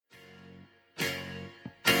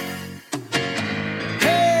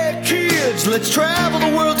kids, let's travel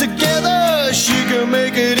the world together. She can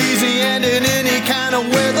make it easy and in any kind of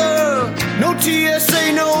weather. No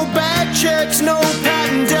TSA, no bad checks, no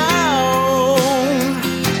patting down.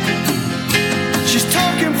 She's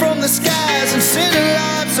talking from the skies and sending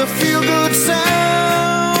lots of feel-good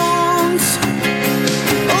sounds.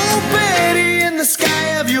 Oh, Betty in the sky,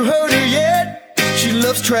 have you heard her yet? She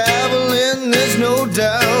loves traveling, there's no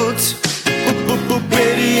doubt.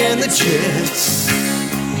 Betty and the Jets.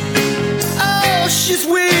 Oh, she's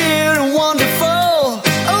weird and wonderful.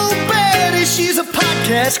 Oh, Betty, she's a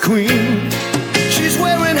podcast queen. She's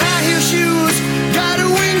wearing high heel shoes, got her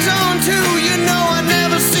wings on too. You know I've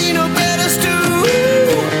never seen her better stew.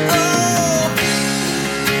 Oh,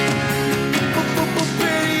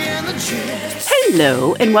 Betty and the Jets.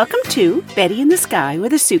 Hello, and welcome to Betty in the Sky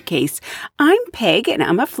with a Suitcase. I'm Peg, and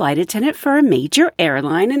I'm a flight attendant for a major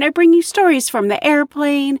airline, and I bring you stories from the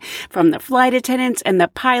airplane, from the flight attendants and the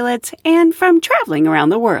pilots, and from traveling around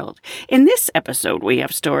the world. In this episode, we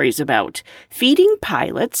have stories about feeding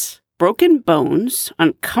pilots, broken bones,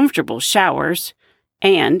 uncomfortable showers,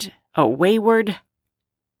 and a wayward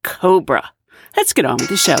cobra. Let's get on with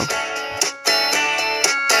the show.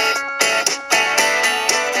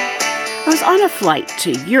 I was on a flight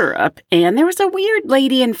to Europe, and there was a weird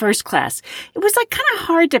lady in first class. It was kind of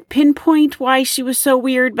hard to pinpoint why she was so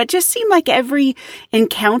weird, but just seemed like every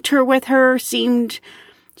encounter with her she's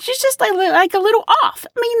just like a little off.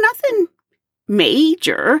 I mean, nothing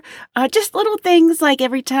major, just little things like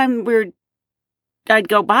every time I'd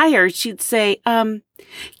go by her, she'd say, can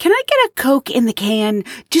I get a Coke in the can?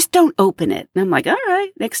 Just don't open it. And I'm like, all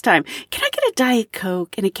right, next time. Can I get a Diet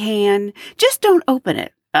Coke in a can? Just don't open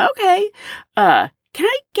it. Okay. Can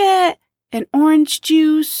I get an orange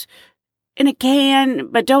juice in a can,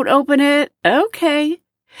 but don't open it? Okay.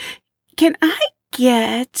 Can I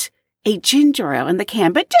get a ginger ale in the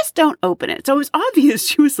can, but just don't open it? So it was obvious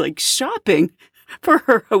she was shopping for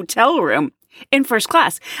her hotel room in first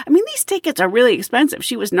class. I mean, these tickets are really expensive.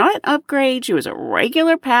 She was not an upgrade. She was a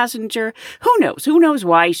regular passenger. Who knows? Who knows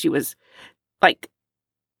why she was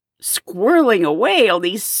squirreling away all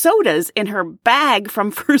these sodas in her bag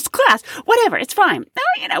from first class. Whatever, it's fine.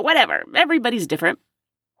 Oh, whatever. Everybody's different.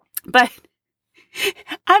 But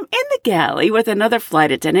I'm in the galley with another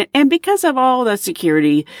flight attendant, and because of all the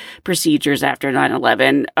security procedures after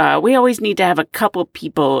 9/11, we always need to have a couple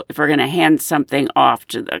people if we're going to hand something off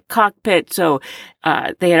to the cockpit. So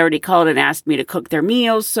they had already called and asked me to cook their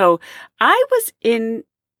meals. So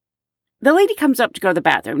the lady comes up to go to the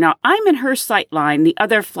bathroom. Now, I'm in her sight line. The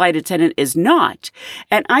other flight attendant is not.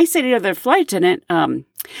 And I say to the other flight attendant, I'm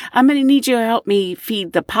going to need you to help me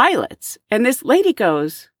feed the pilots. And this lady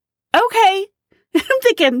goes, okay. And I'm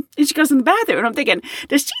thinking, and she goes in the bathroom, and I'm thinking,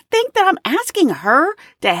 does she think that I'm asking her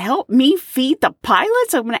to help me feed the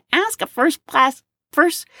pilots? I'm going to ask a first class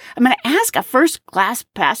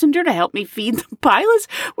passenger to help me feed the pilots.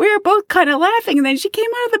 We were both kind of laughing, and then she came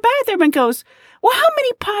out of the bathroom and goes, well, how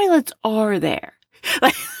many pilots are there?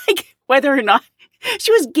 Whether or not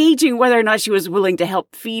she was gauging whether or not she was willing to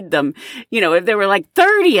help feed them. If there were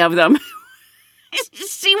 30 of them,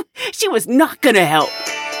 she was not going to help.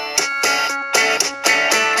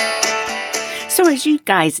 So as you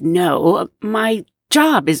guys know, my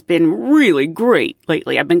job has been really great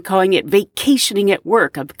lately. I've been calling it vacationing at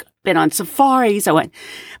work. I've been on safaris. I went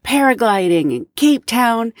paragliding in Cape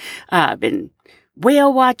Town. I've been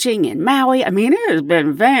whale watching in Maui. I mean, it has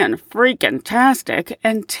been fan-freaking-tastic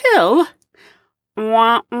until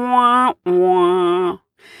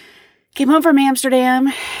came home from Amsterdam,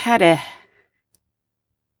 had a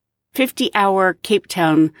 50-hour Cape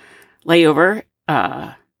Town layover.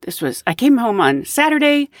 I came home on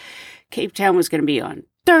Saturday. Cape Town was going to be on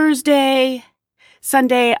Thursday.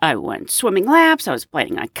 Sunday, I went swimming laps. I was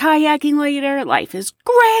planning on kayaking later. Life is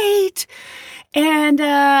great. And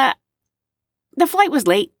the flight was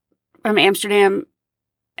late from Amsterdam.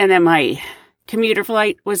 And then my commuter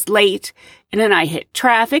flight was late. And then I hit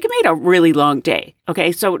traffic. It made a really long day.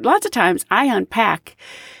 Okay, so lots of times I unpack.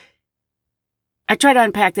 I try to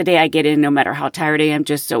unpack the day I get in, no matter how tired I am,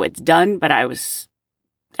 just so it's done. But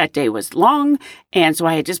that day was long, and so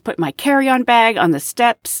I had just put my carry-on bag on the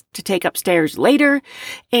steps to take upstairs later.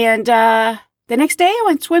 And the next day I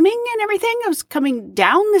went swimming and everything. I was coming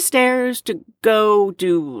down the stairs to go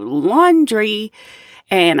do laundry,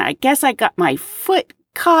 and I guess I got my foot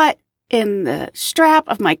caught in the strap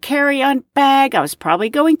of my carry-on bag. I was probably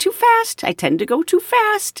going too fast. I tend to go too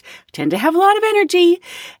fast. I tend to have a lot of energy.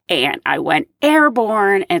 And I went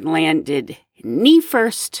airborne and landed knee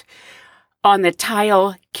first on the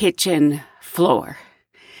tile kitchen floor.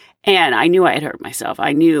 And I knew I had hurt myself.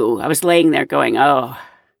 I knew I was laying there going, oh,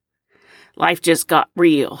 life just got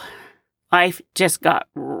real. Life just got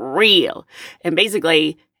real. And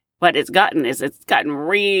basically, what it's gotten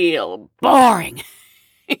real boring.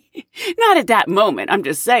 Not at that moment. I'm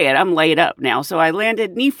just saying, I'm laid up now. So I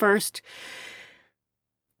landed knee first,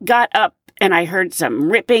 got up, and I heard some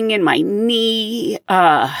ripping in my knee.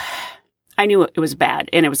 I knew it was bad,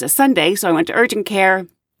 and it was a Sunday, so I went to urgent care,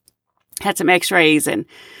 had some x-rays, and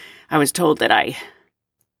I was told that I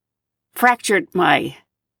fractured my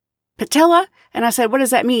patella. And I said, what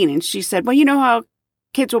does that mean? And she said, well, you know how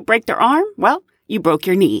kids will break their arm? Well, you broke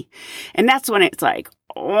your knee. And that's when it's like,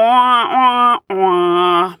 wah, wah,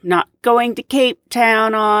 wah. Not going to Cape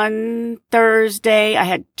Town on Thursday. I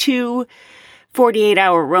had 2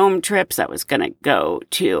 48-hour Rome trips. I was going to go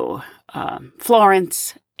to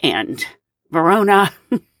Florence and Verona.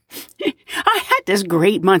 I had this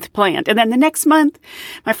great month planned. And then the next month,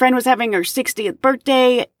 my friend was having her 60th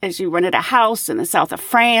birthday as she rented a house in the south of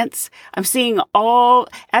France. As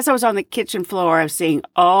I was on the kitchen floor, I was seeing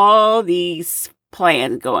all these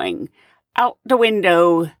plans going out the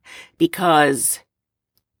window because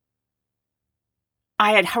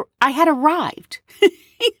I had arrived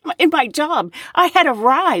in my job. I had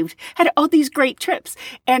arrived, had all these great trips,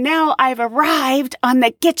 and now I've arrived on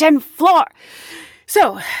the kitchen floor.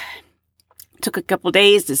 So, it took a couple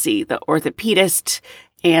days to see the orthopedist,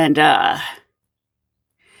 and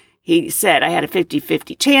he said I had a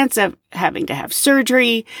 50-50 chance of having to have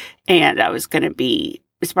surgery, and it's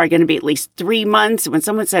probably going to be at least 3 months. When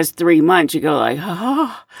someone says 3 months, you go like,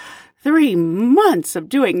 3 months of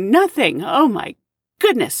doing nothing. Oh my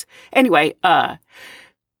goodness. Anyway,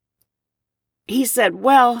 he said,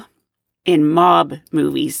 well, in mob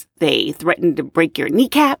movies, they threaten to break your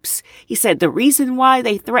kneecaps. He said the reason why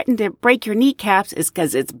they threaten to break your kneecaps is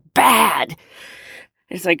because it's bad.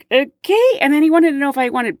 It's like, okay. And then he wanted to know if I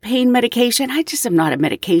wanted pain medication. I just am not a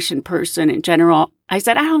medication person in general. I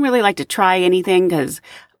said, I don't really like to try anything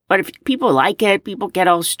but if people like it, people get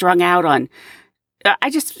all strung out on,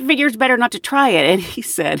 I just figure it's better not to try it. And he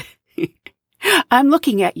said, I'm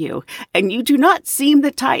looking at you and you do not seem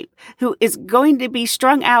the type who is going to be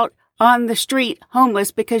strung out on the street,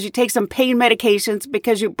 homeless, because you take some pain medications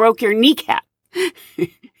because you broke your kneecap.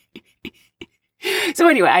 So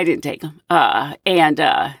anyway, I didn't take them.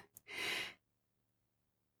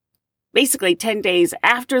 Basically 10 days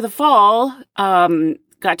after the fall,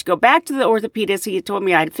 got to go back to the orthopedist. He told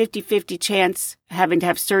me I had a 50-50 chance having to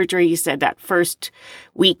have surgery. He said that first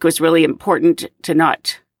week was really important to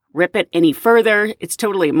not rip it any further. It's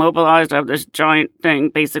totally immobilized. I have this giant thing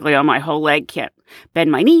basically on my whole leg. Can't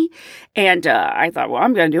bend my knee. And I thought, well,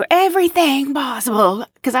 I'm going to do everything possible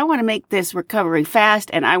because I want to make this recovery fast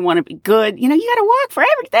and I want to be good. You got to walk for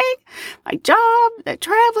everything. My job, the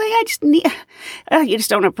traveling. I just need, you just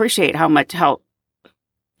don't appreciate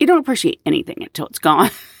you don't appreciate anything until it's gone.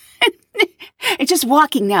 And just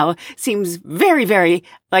walking now seems very, very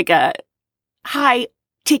like a high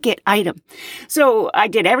ticket item. So I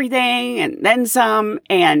did everything and then some.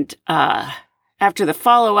 And after the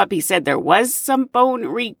follow-up, he said there was some bone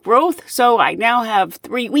regrowth. So I now have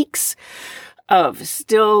 3 weeks of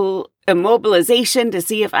still immobilization to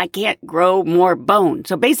see if I can't grow more bone.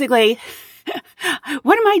 So basically,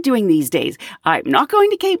 what am I doing these days? I'm not going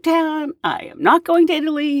to Cape Town. I am not going to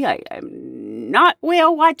Italy. I am not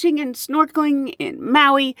whale watching and snorkeling in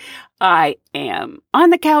Maui. I am on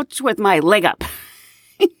the couch with my leg up.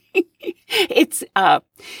 It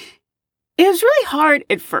was really hard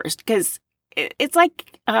at first because it's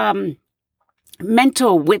like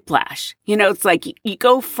mental whiplash. It's like you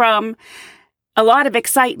go from a lot of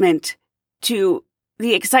excitement to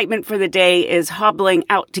the excitement for the day is hobbling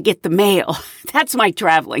out to get the mail. That's my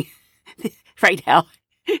traveling right now,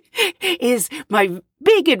 is my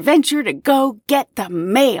big adventure to go get the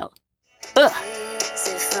mail. Ugh.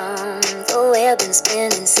 From the way I've been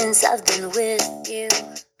spinning since I've been with you.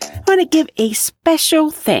 I want to give a special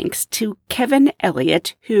thanks to Kevin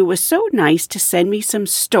Elliott, who was so nice to send me some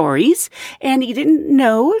stories, and he didn't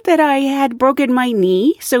know that I had broken my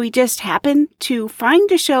knee, so he just happened to find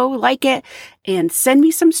a show like it and send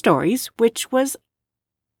me some stories, which was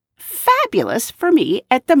fabulous for me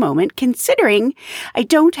at the moment, considering I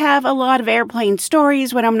don't have a lot of airplane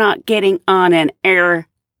stories when I'm not getting on an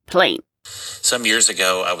airplane. Some years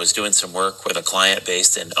ago, I was doing some work with a client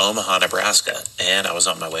based in Omaha, Nebraska, and I was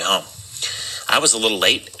on my way home. I was a little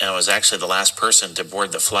late, and I was actually the last person to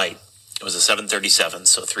board the flight. It was a 737,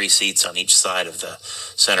 so 3 seats on each side of the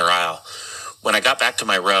center aisle. When I got back to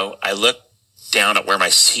my row, I looked down at where my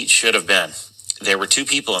seat should have been. There were 2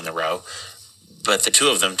 people in the row, but the 2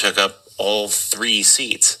 of them took up all 3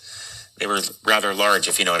 seats. They were rather large,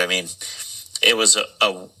 if you know what I mean. It was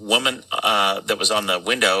a woman that was on the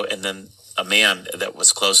window, and then a man that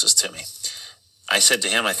was closest to me. I said to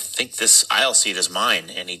him, I think this aisle seat is mine,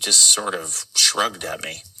 and he just sort of shrugged at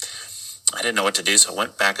me. I didn't know what to do, so I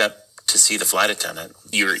went back up to see the flight attendant.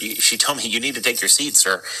 She told me, you need to take your seat,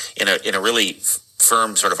 sir, in a really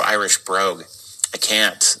firm sort of Irish brogue. I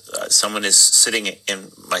can't. Someone is sitting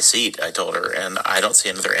in my seat, I told her, and I don't see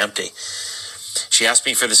another empty. She asked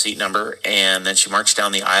me for the seat number, and then she marched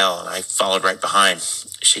down the aisle, and I followed right behind.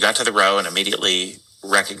 She got to the row and immediately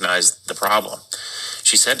recognized the problem.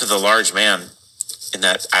 She said to the large man in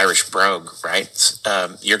that Irish brogue, right,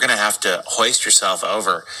 you're going to have to hoist yourself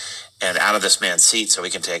over and out of this man's seat so he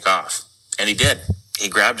can take off. And he did. He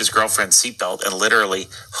grabbed his girlfriend's seatbelt and literally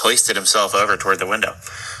hoisted himself over toward the window.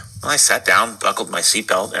 Well, I sat down, buckled my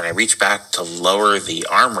seatbelt, and I reached back to lower the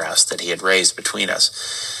armrest that he had raised between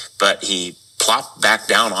us. But he plopped back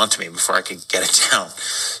down onto me before I could get it down.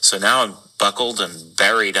 So now I'm buckled and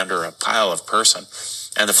buried under a pile of person.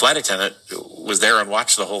 And the flight attendant was there and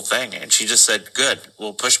watched the whole thing. And she just said, good,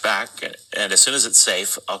 we'll push back. And as soon as it's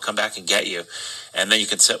safe, I'll come back and get you. And then you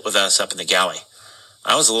can sit with us up in the galley.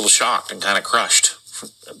 I was a little shocked and kind of crushed,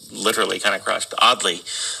 literally kind of crushed. Oddly,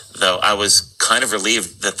 though, I was kind of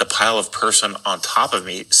relieved that the pile of person on top of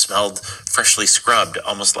me smelled freshly scrubbed,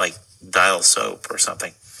 almost like Dial soap or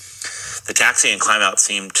something. The taxi and climb out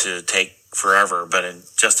seemed to take forever, but in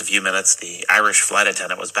just a few minutes, the Irish flight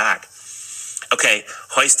attendant was back. Okay,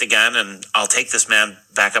 hoist again, and I'll take this man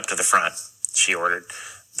back up to the front, she ordered.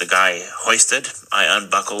 The guy hoisted. I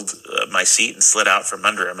unbuckled my seat and slid out from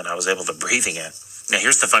under him, and I was able to breathe again. Now,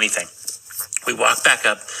 here's the funny thing. We walked back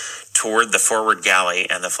up toward the forward galley,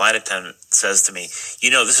 and the flight attendant says to me,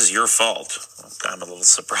 this is your fault. I'm a little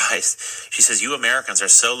surprised. She says, you Americans are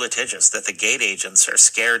so litigious that the gate agents are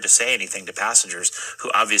scared to say anything to passengers who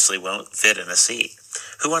obviously won't fit in a seat.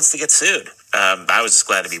 Who wants to get sued? I was just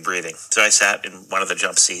glad to be breathing. So I sat in one of the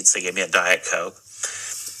jump seats. They gave me a Diet Coke.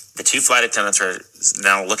 The two flight attendants are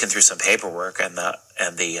now looking through some paperwork, and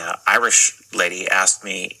the Irish lady asked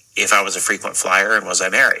me if I was a frequent flyer and was I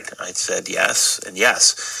married. I said yes and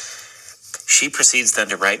yes. She proceeds then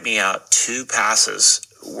to write me out 2 passes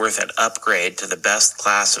worth an upgrade to the best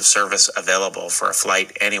class of service available for a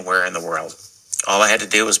flight anywhere in the world. All I had to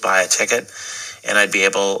do was buy a ticket, and I'd be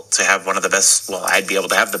able to have I'd be able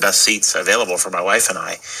to have the best seats available for my wife and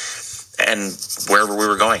I, and wherever we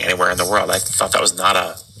were going, anywhere in the world. I thought that was not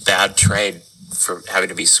a bad trade for having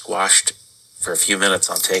to be squashed for a few minutes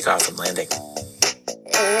on takeoff and landing.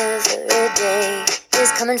 Every day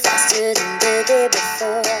is coming faster than the day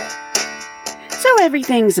before. So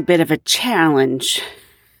everything's a bit of a challenge.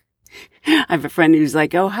 I have a friend who's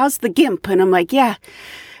like, oh, how's the gimp? And I'm like, yeah,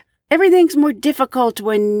 everything's more difficult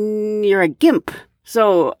when you're a gimp.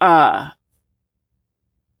 So, I've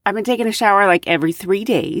been taking a shower like every 3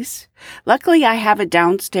 days. Luckily, I have a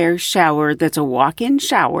downstairs shower that's a walk-in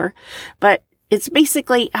shower, but it's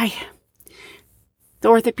basically, the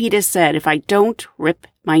orthopedist said if I don't rip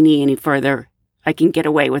my knee any further, I can get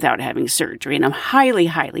away without having surgery. And I'm highly,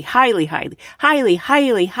 highly, highly, highly, highly,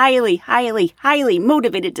 highly, highly, highly, highly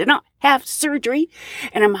motivated to not have surgery.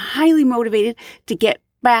 And I'm highly motivated to get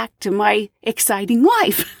back to my exciting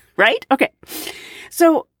life, right? Okay.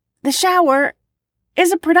 So the shower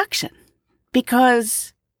is a production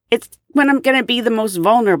because it's when I'm going to be the most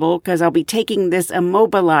vulnerable because I'll be taking this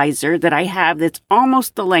immobilizer that I have that's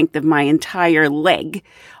almost the length of my entire leg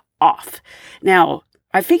off. Now,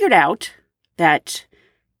 I figured out that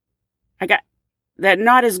I got that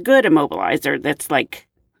not as good immobilizer that's like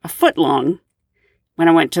a foot long when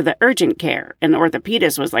I went to the urgent care, and the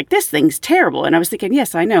orthopedist was like, this thing's terrible. And I was thinking,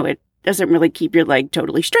 yes, I know, it doesn't really keep your leg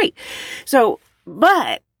totally straight. So,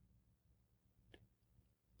 but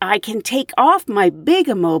I can take off my big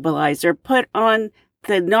immobilizer, put on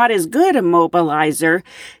the not as good immobilizer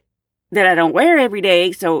that I don't wear every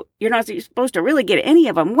day. So you're not supposed to really get any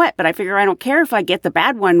of them wet, but I figure I don't care if I get the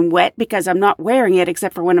bad one wet because I'm not wearing it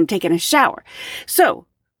except for when I'm taking a shower. So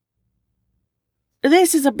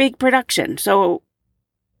this is a big production. So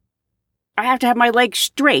I have to have my leg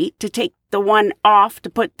straight to take the one off to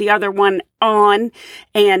put the other one on.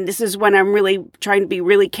 And this is when I'm really trying to be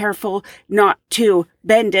really careful not to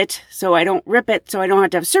bend it so I don't rip it, so I don't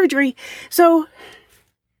have to have surgery. So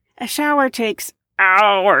a shower takes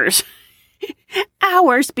hours.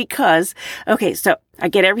 Hours because, okay, so I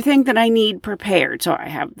get everything that I need prepared. So I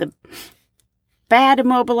have the bad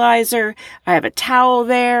immobilizer. I have a towel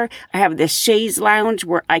there. I have this chaise lounge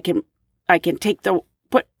where I can take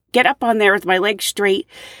get up on there with my legs straight,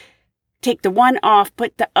 take the one off,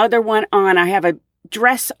 put the other one on. I have a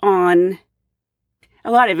dress on.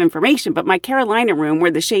 a lot of information, but my Carolina room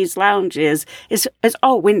where the chaise lounge is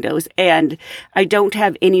all windows, and I don't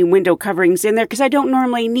have any window coverings in there because I don't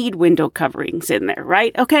normally need window coverings in there,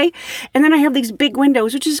 right? Okay. And then I have these big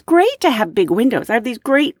windows, which is great to have big windows. I have these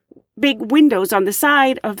great big windows on the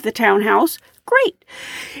side of the townhouse. Great.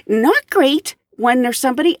 Not great when there's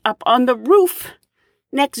somebody up on the roof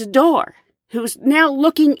next door who's now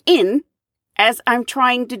looking in as I'm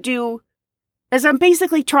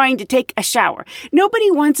basically trying to take a shower.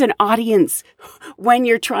 Nobody wants an audience when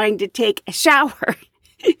you're trying to take a shower.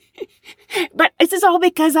 But this is all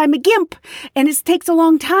because I'm a gimp and it takes a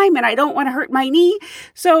long time and I don't want to hurt my knee.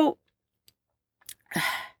 So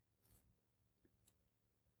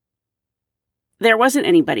there wasn't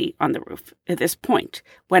anybody on the roof at this point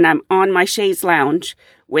when I'm on my chaise lounge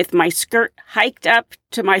with my skirt hiked up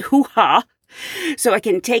to my hoo-ha. So I have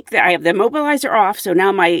the mobilizer off. So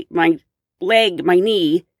now my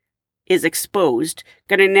knee is exposed.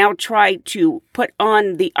 Gonna now try to put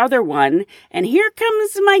on the other one. And here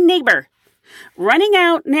comes my neighbor running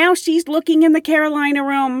out. Now she's looking in the Carolina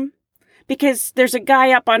room because there's a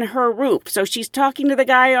guy up on her roof. So she's talking to the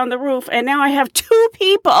guy on the roof. And now I have two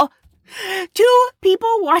people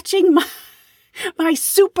watching my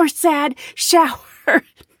super sad shower.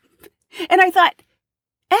 And I thought,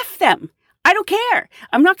 F them. I don't care.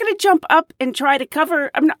 I'm not going to jump up and try to cover.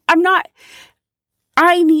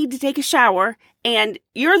 I need to take a shower and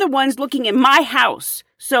you're the ones looking in my house.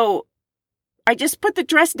 So I just put the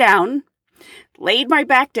dress down, laid my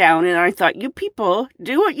back down, and I thought, you people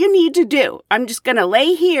do what you need to do. I'm just going to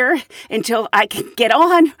lay here until I can get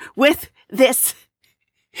on with this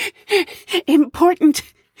important,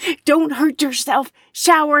 don't hurt yourself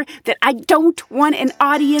shower that I don't want an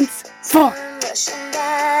audience for.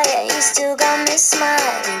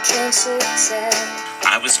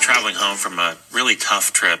 I was traveling home from a really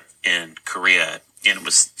tough trip in Korea, and it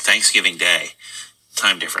was Thanksgiving Day.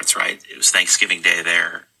 Time difference, right? It was Thanksgiving Day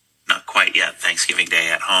there. Not quite yet Thanksgiving Day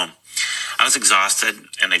at home. I was exhausted,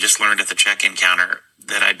 and I just learned at the check-in counter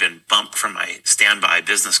that I'd been bumped from my standby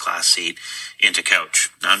business class seat into coach.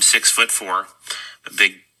 Now, I'm 6'4", a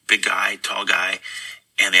big guy, tall guy,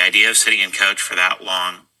 and the idea of sitting in coach for that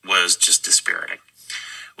long was just dispiriting.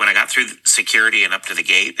 When I got through security and up to the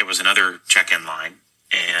gate, there was another check-in line,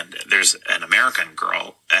 and there's an American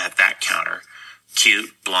girl at that counter,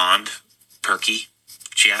 cute, blonde, perky.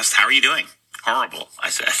 She asked, "How are you doing?" "Horrible," I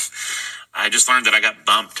said. "I just learned that I got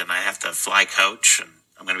bumped and I have to fly coach, and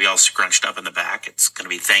I'm going to be all scrunched up in the back. It's going to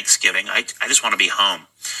be Thanksgiving. I just want to be home."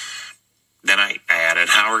 Then I added,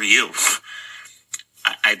 "How are you?"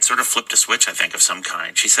 I'd sort of flipped a switch, I think, of some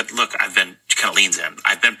kind. She said, "Look, she kind of leans in.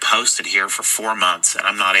 I've been posted here for 4 months and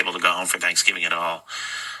I'm not able to go home for Thanksgiving at all.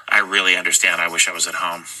 I really understand. I wish I was at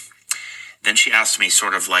home." Then she asked me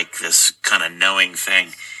sort of like this kind of knowing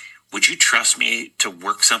thing, "Would you trust me to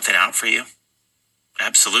work something out for you?"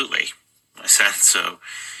 "Absolutely," I said. So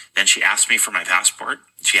then she asked me for my passport.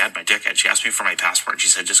 She had my ticket. She asked me for my passport. She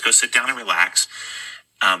said, "Just go sit down and relax.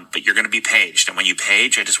 But you're going to be paged. And when you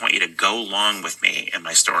page, I just want you to go along with me in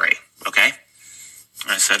my story. Okay?"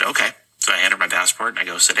 And I said, "Okay." So I hand her my passport and I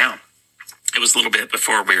go sit down. It was a little bit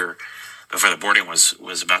before the boarding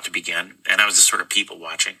was about to begin. And I was just sort of people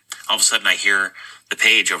watching. All of a sudden I hear the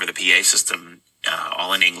page over the PA system,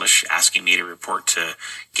 all in English, asking me to report to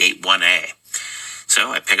gate 1A.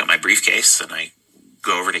 So I pick up my briefcase and I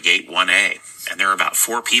go over to gate 1A, and there are about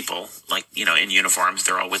 4 people, in uniforms.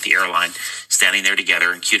 They're all with the airline, standing there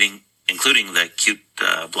together, including the cute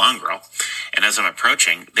blonde girl. And as I'm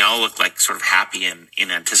approaching, they all look like sort of happy and in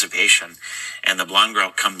anticipation. And the blonde girl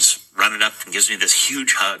comes running up and gives me this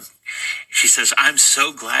huge hug. She says, "I'm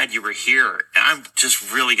so glad you were here. I'm just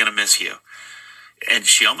really going to miss you." And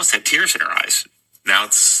she almost had tears in her eyes. Now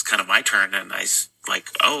it's kind of my turn, and I like,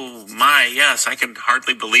 "Oh my, yes, I can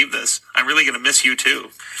hardly believe this. I'm really going to miss you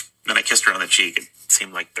too." Then I kissed her on the cheek. It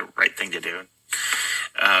seemed like the right thing to do.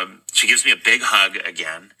 She gives me a big hug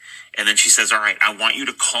again, and then she says, "All right, I want you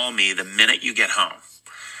to call me the minute you get home."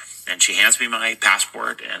 And she hands me my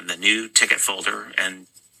passport and the new ticket folder and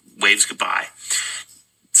waves goodbye.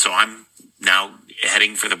 So I'm now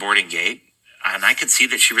heading for the boarding gate, and I could see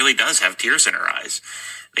that she really does have tears in her eyes.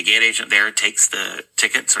 The gate agent there takes the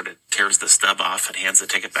ticket, sort of tears the stub off and hands the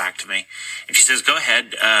ticket back to me. And she says, "Go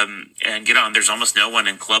ahead and get on. There's almost no one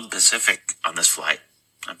in Club Pacific on this flight."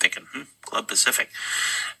 I'm thinking, Club Pacific.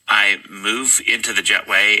 I move into the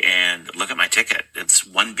jetway and look at my ticket. It's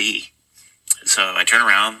 1B. So I turn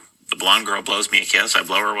around. The blonde girl blows me a kiss. I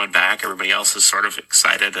blow her one back. Everybody else is sort of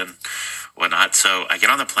excited and whatnot. So I get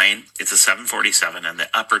on the plane. It's a 747, and the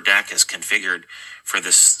upper deck is configured for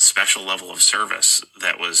this special level of service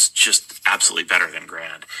that was just absolutely better than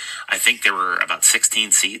grand. I think there were about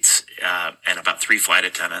 16 seats and about 3 flight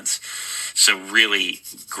attendants. So really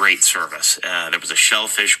great service. There was a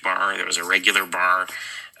shellfish bar. There was a regular bar.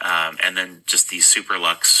 And then just these super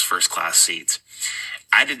luxe first class seats.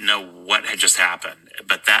 I didn't know what had just happened,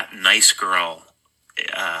 but that nice girl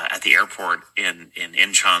at the airport in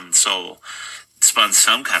Incheon, Seoul, spun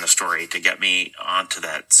some kind of story to get me onto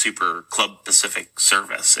that super Club Pacific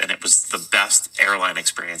service, and it was the best airline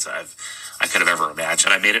experience I could have ever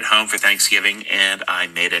imagined. I made it home for Thanksgiving, and I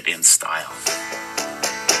made it in style.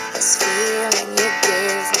 This feeling you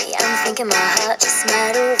give me, I'm thinking my heart just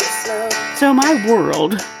might overflow. So my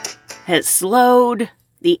world has slowed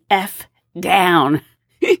the F down.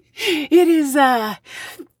 It is, I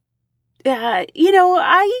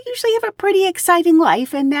usually have a pretty exciting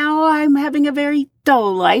life, and now I'm having a very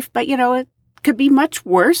dull life, but, it could be much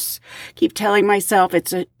worse. Keep telling myself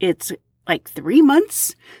it's like 3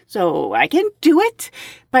 months, so I can do it.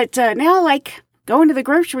 But now, like, going to the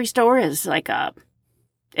grocery store is like a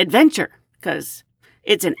adventure, because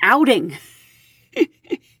it's an outing.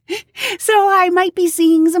 So I might be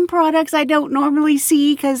seeing some products I don't normally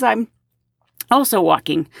see, because I'm also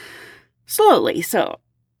walking slowly, so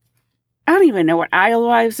I don't even know what aisle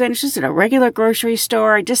I was in. It's just in a regular grocery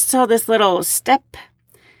store. I just saw this little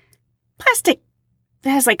plastic that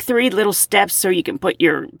has like 3 little steps so you can put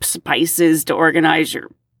your spices to organize your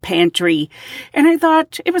pantry. And I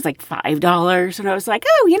thought it was like $5. And I was like,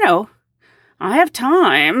 oh, I have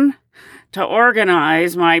time to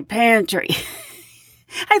organize my pantry.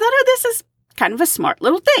 I thought, this is kind of a smart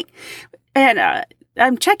little thing. And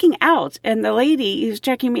I'm checking out, and the lady who's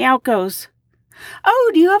checking me out goes,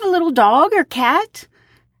 oh, do you have a little dog or cat?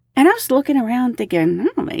 And I was looking around thinking, I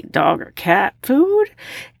don't make dog or cat food.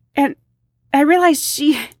 And I realized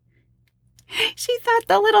she thought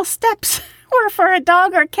the little steps were for a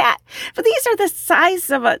dog or cat. But these are the size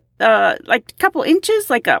of a couple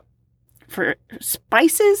inches, for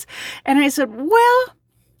spices. And I said, well,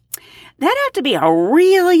 that'd have to be a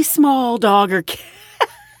really small dog or cat.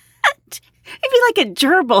 It'd be like a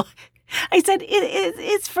gerbil. I said,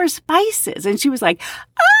 it's for spices. And she was like,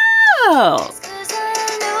 oh.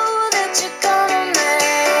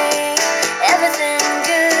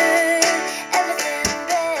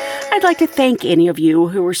 I'd like to thank any of you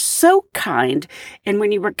who were so kind. And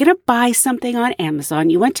when you were going to buy something on Amazon,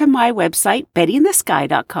 you went to my website,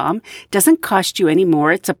 bettyinthesky.com. Doesn't cost you any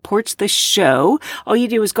more. It supports the show. All you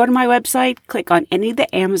do is go to my website, click on any of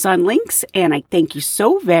the Amazon links, and I thank you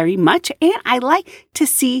so very much. And I like to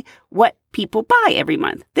see what people buy every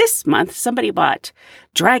month. This month, somebody bought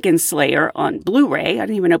Dragon Slayer on Blu-ray. I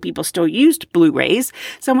didn't even know people still used Blu-rays.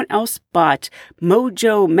 Someone else bought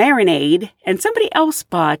Mojo Marinade, and somebody else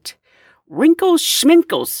bought Wrinkle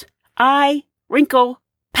Schminkles. Wrinkle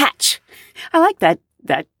Patch. I like that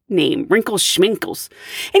name, Wrinkle Schminkles.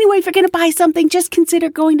 Anyway, if you're going to buy something, just consider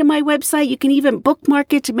going to my website. You can even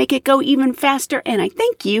bookmark it to make it go even faster, and I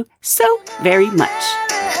thank you so very much.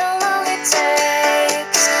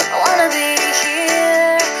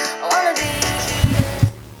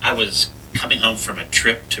 I was coming home from a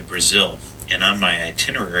trip to Brazil, and on my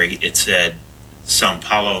itinerary it said Sao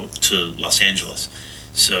Paulo to Los Angeles.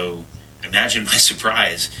 So imagine my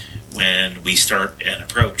surprise when we start an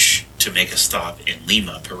approach to make a stop in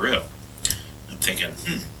Lima, Peru. I'm thinking,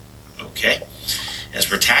 okay.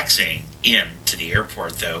 As we're taxiing in to the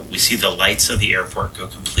airport, though, we see the lights of the airport go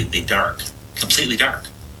completely dark. Completely dark.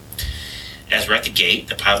 As we're at the gate,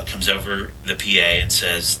 the pilot comes over the PA and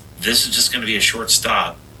says, this is just going to be a short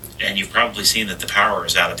stop, and you've probably seen that the power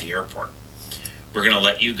is out at the airport. We're going to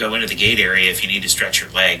let you go into the gate area if you need to stretch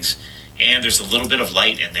your legs, and there's a little bit of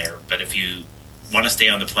light in there, but if you want to stay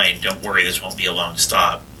on the plane, don't worry, this won't be a long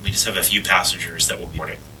stop. We just have a few passengers that will be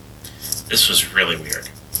boarding. This was really weird.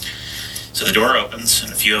 So the door opens,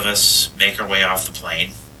 and a few of us make our way off the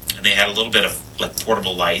plane, and they had a little bit of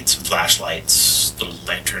portable lights and flashlights, little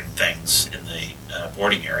lantern things in the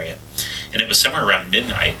boarding area. And it was somewhere around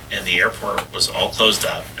midnight, and the airport was all closed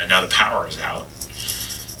up, and now the power is out.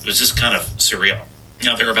 It was just kind of surreal.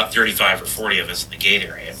 Now, there were about 35 or 40 of us in the gate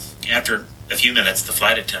area. After a few minutes, the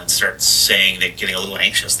flight attendants start saying, they're getting a little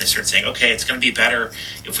anxious. They start saying, okay, it's going to be better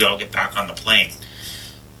if we all get back on the plane.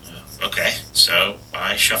 Okay, so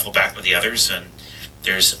I shuffle back with the others, and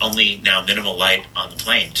there's only now minimal light on the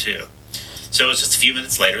plane, too. So it's just a few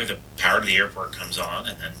minutes later, the power to the airport comes on,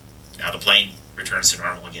 and then now the plane returns to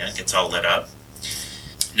normal again, gets all lit up.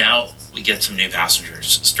 Now we get some new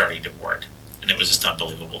passengers starting to board. and it was just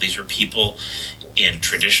unbelievable. These were people in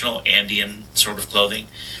traditional Andean sort of clothing.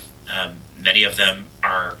 Many of them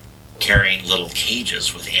are carrying little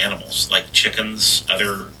cages with animals like chickens,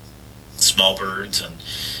 other small birds, and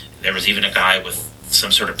there was even a guy with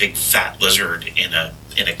some sort of big fat lizard in a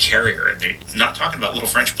carrier. And they're not talking about little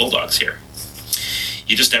French bulldogs here.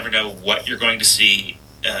 You just never know what you're going to see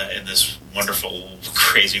in this wonderful,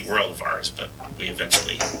 crazy world of ours, but we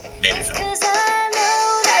eventually made it out.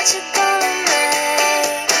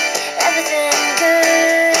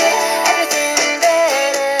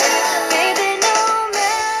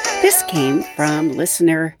 This came from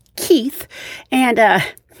listener Keith, and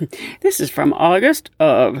this is from August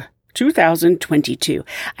of 2022.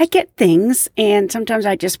 I get things, and sometimes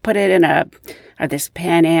I just put it in this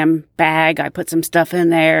Pan Am bag. I put some stuff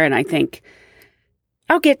in there, and I think,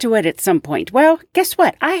 I'll get to it at some point. Well, guess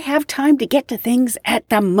what? I have time to get to things at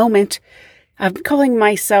the moment. I'm calling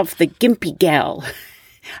myself the Gimpy Gal.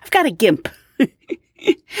 I've got a gimp.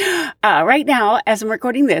 Right now, as I'm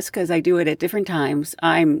recording this, because I do it at different times,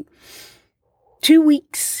 I'm 2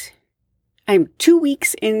 weeks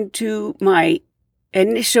into my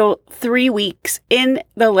initial 3 weeks in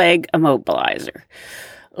the leg immobilizer.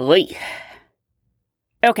 Oy.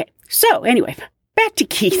 Okay, so anyway, back to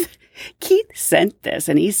Keith. Keith sent this,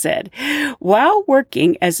 and he said, while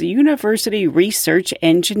working as a university research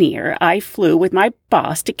engineer, I flew with my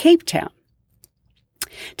boss to Cape Town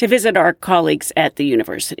to visit our colleagues at the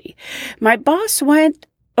university. My boss went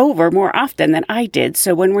over more often than I did,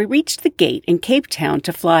 so when we reached the gate in Cape Town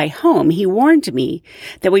to fly home, he warned me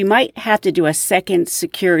that we might have to do a second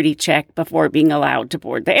security check before being allowed to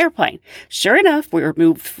board the airplane. Sure enough, we were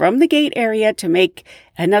moved from the gate area to make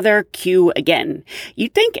another queue again.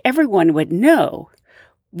 You'd think everyone would know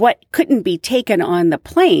what couldn't be taken on the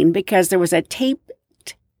plane because there was a taped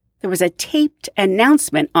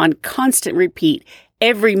announcement on constant repeat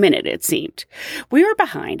every minute, it seemed. We were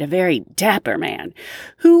behind a very dapper man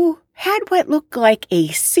who had what looked like a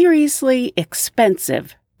seriously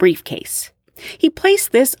expensive briefcase. He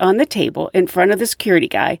placed this on the table in front of the security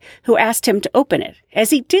guy, who asked him to open it. As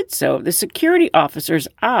he did so, the security officer's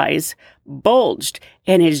eyes bulged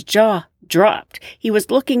and his jaw dropped. He was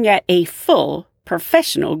looking at a full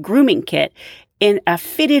professional grooming kit in a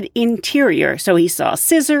fitted interior. So he saw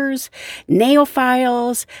scissors, nail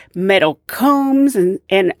files, metal combs,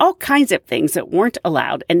 and all kinds of things that weren't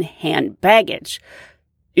allowed in hand baggage.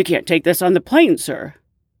 You can't take this on the plane, sir.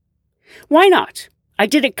 Why not? I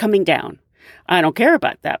did it coming down. I don't care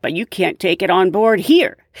about that, but you can't take it on board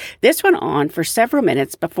here. This went on for several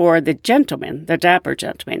minutes before the dapper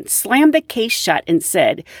gentleman, slammed the case shut and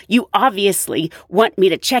said, "You obviously want me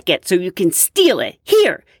to check it so you can steal it.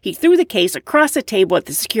 Here!" He threw the case across the table at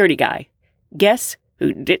the security guy. Guess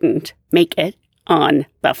who didn't make it on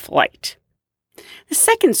the flight? The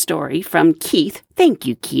second story from Keith. Thank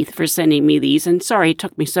you, Keith, for sending me these, and sorry it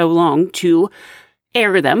took me so long to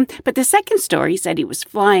air them. But the second story said he was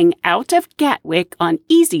flying out of Gatwick on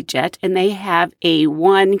EasyJet, and they have a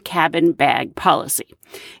one-cabin bag policy.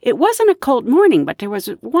 It wasn't a cold morning, but there was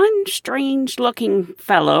one strange-looking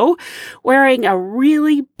fellow wearing a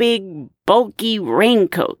really big, bulky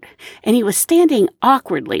raincoat, and he was standing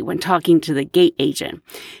awkwardly when talking to the gate agent.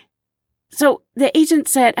 So the agent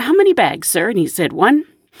said, "How many bags, sir?" And he said, "One."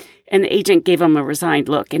 And the agent gave him a resigned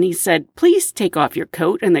look, and he said, "Please take off your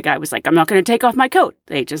coat." And the guy was like, "I'm not going to take off my coat."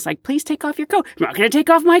 The agent's like, "Please take off your coat." "I'm not going to take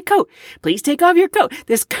off my coat." "Please take off your coat."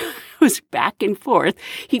 This guy was back and forth.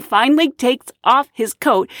 He finally takes off his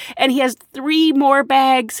coat, and he has 3 more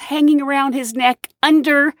bags hanging around his neck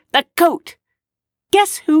under the coat.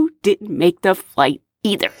 Guess who didn't make the flight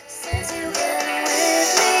either? Since you've been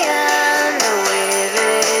with me, I know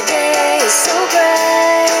every day is so bright.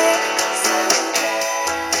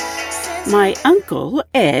 My uncle,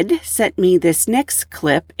 Ed, sent me this next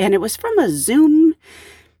clip, and it was from a Zoom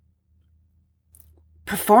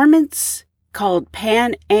performance called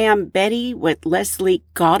Pan Am Betty with Leslie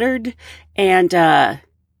Goddard, and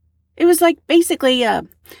it was like basically a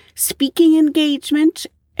speaking engagement,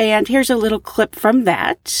 and here's a little clip from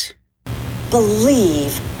that.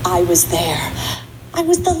 Believe I was there. I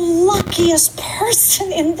was the luckiest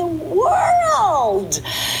person in the world.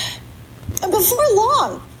 Before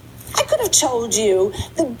long, I could have told you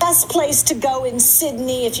the best place to go in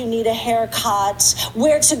Sydney if you need a haircut,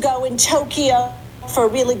 where to go in Tokyo for a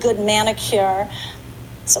really good manicure.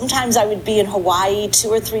 Sometimes I would be in Hawaii 2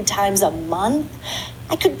 or 3 times a month.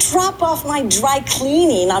 I could drop off my dry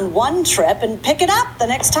cleaning on one trip and pick it up the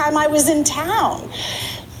next time I was in town.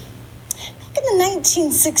 Back in the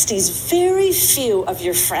 1960s, very few of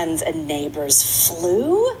your friends and neighbors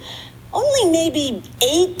flew. Only maybe maybe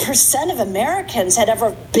 8% of Americans had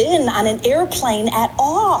ever been on an airplane at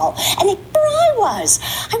all. And here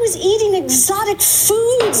I was eating exotic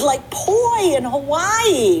foods like poi in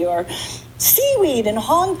Hawaii or seaweed in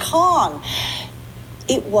Hong Kong.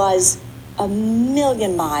 It was a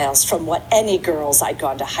million miles from what any girls I'd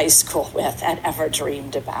gone to high school with had ever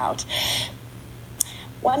dreamed about.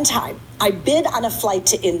 One time, I bid on a flight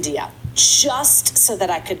to India just so that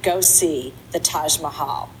I could go see the Taj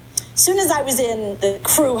Mahal. Soon as I was in the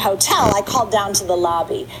crew hotel, I called down to the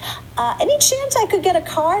lobby. Any chance I could get a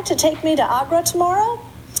car to take me to Agra tomorrow?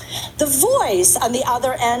 The voice on the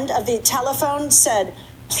other end of the telephone said,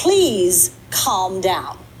 "Please calm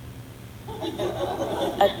down."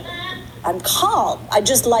 I'm calm. I'd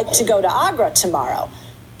just like to go to Agra tomorrow.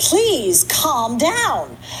 Please calm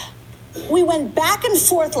down. We went back and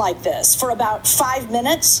forth like this for about 5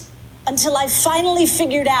 minutes until I finally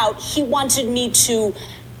figured out he wanted me to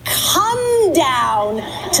come down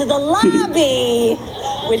to the lobby,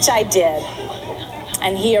 which I did.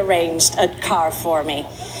 And he arranged a car for me.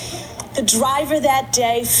 The driver that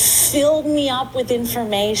day filled me up with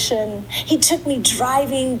information. He took me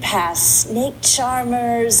driving past snake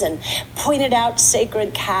charmers and pointed out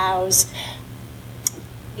sacred cows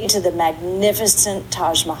to the magnificent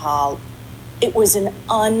Taj Mahal. It was an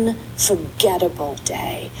unforgettable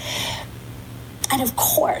day. And of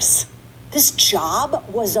course, this job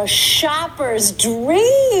was a shopper's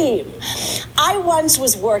dream. I once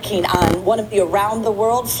was working on one of the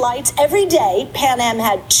around-the-world flights. Every day, Pan Am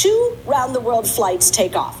had 2 round-the-world flights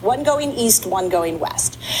take off, one going east, one going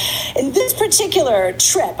west. In this particular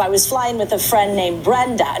trip, I was flying with a friend named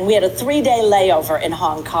Brenda, and we had a 3-day layover in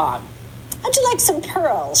Hong Kong. "How'd you like some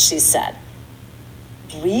pearls?" she said.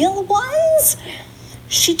 "Real ones?"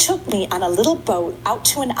 She took me on a little boat out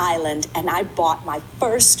to an island, and I bought my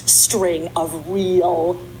first string of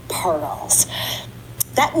real pearls.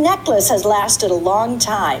 That necklace has lasted a long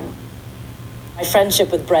time. My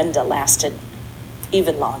friendship with Brenda lasted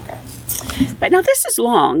even longer. But now this is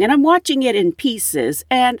long, and I'm watching it in pieces,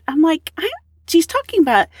 and I'm like, she's talking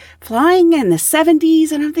about flying in the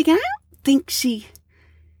 70s, and I'm thinking, I don't think she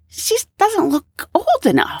doesn't look old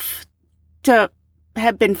enough to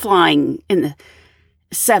have been flying in the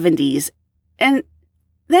 70s. And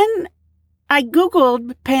then I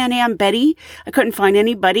Googled Pan Am Betty. I couldn't find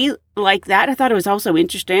anybody like that. I thought it was also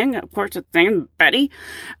interesting. Of course, it's named Betty.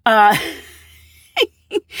 And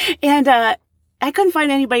I couldn't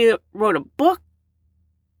find anybody that wrote a book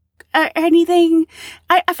or anything.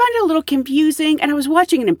 I found it a little confusing, and I was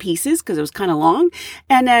watching it in pieces because it was kind of long.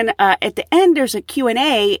 And then at the end, there's a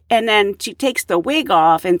Q&A, and then she takes the wig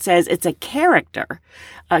off and says it's a character.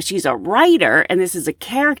 She's a writer, and this is a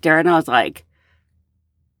character. And I was like,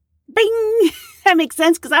 bing! That makes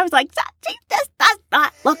sense, because I was like, she does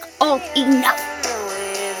not look old enough.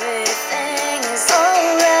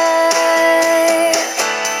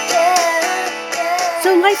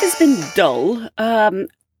 So life has been dull.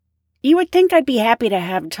 You would think I'd be happy to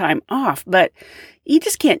have time off, but you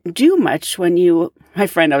just can't do much when my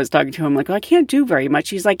friend I was talking to, I'm like, I can't do very much.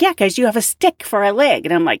 He's like, yeah, because you have a stick for a leg.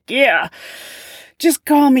 And I'm like, yeah, just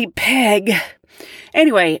call me Peg.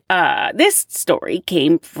 Anyway, this story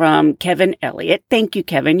came from Kevin Elliott. Thank you,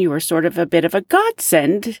 Kevin. You were sort of a bit of a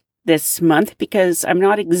godsend this month because I'm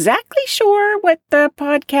not exactly sure what the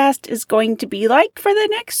podcast is going to be like for the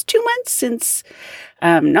next 2 months since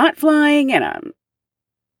I'm not flying and I'm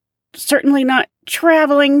certainly not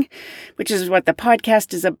traveling, which is what the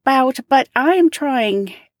podcast is about, but I am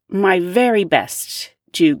trying my very best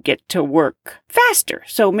to get to work faster.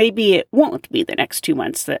 So maybe it won't be the next 2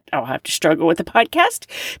 months that I'll have to struggle with the podcast.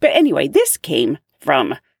 But anyway, this came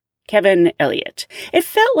from Kevin Elliott. It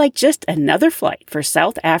felt like just another flight for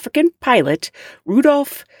South African pilot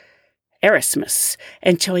Rudolf Erasmus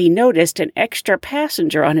until he noticed an extra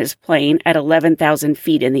passenger on his plane at 11,000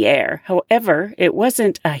 feet in the air. However, it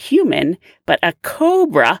wasn't a human, but a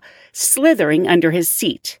cobra slithering under his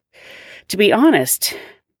seat. To be honest,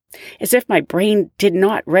 as if my brain did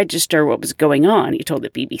not register what was going on, he told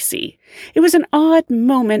the BBC. It was an odd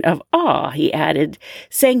moment of awe, he added,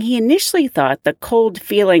 saying he initially thought the cold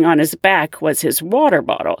feeling on his back was his water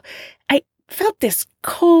bottle. I felt this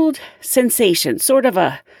cold sensation, sort of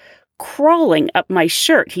a crawling up my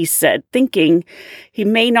shirt, he said, thinking he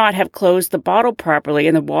may not have closed the bottle properly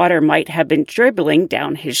and the water might have been dribbling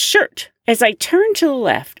down his shirt. As I turned to the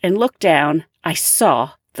left and looked down, I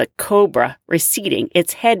saw the cobra receding,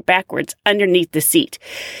 its head backwards underneath the seat.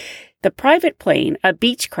 The private plane, a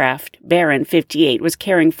Beechcraft Baron 58, was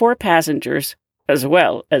carrying 4 passengers as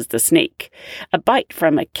well as the snake. A bite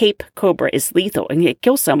from a Cape cobra is lethal and can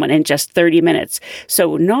kill someone in just 30 minutes.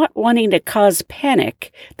 So not wanting to cause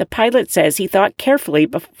panic, the pilot says he thought carefully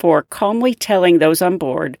before calmly telling those on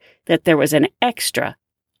board that there was an extra,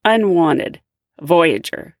 unwanted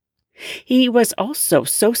Voyager. He was also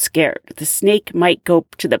so scared the snake might go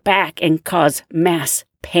to the back and cause mass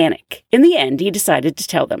panic. In the end, he decided to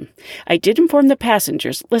tell them. I did inform the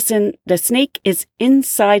passengers, listen, the snake is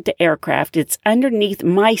inside the aircraft. It's underneath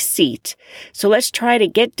my seat. So let's try to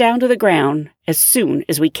get down to the ground as soon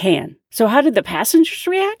as we can. So how did the passengers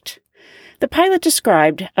react? The pilot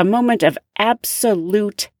described a moment of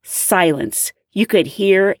absolute silence. You could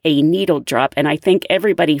hear a needle drop, and I think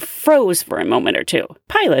everybody froze for a moment or two.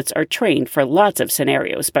 Pilots are trained for lots of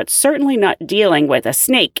scenarios, but certainly not dealing with a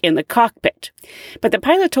snake in the cockpit. But the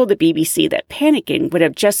pilot told the BBC that panicking would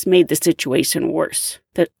have just made the situation worse.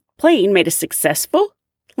 The plane made a successful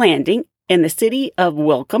landing in the city of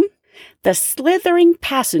Welcome. The slithering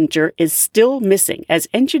passenger is still missing, as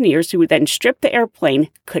engineers who then stripped the airplane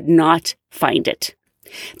could not find it.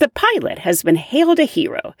 The pilot has been hailed a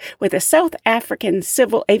hero, with a South African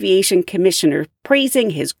Civil Aviation Commissioner praising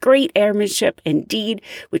his great airmanship and deed,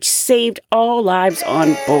 which saved all lives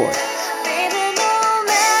on board. Baby, no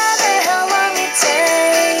matter how long it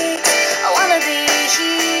takes, I wanna be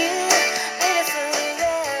here, baby,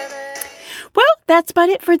 forever. Well, that's about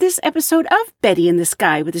it for this episode of Betty in the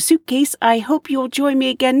Sky with a Suitcase. I hope you'll join me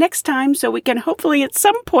again next time so we can hopefully at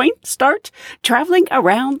some point start traveling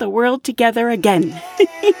around the world together again.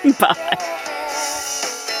 Bye.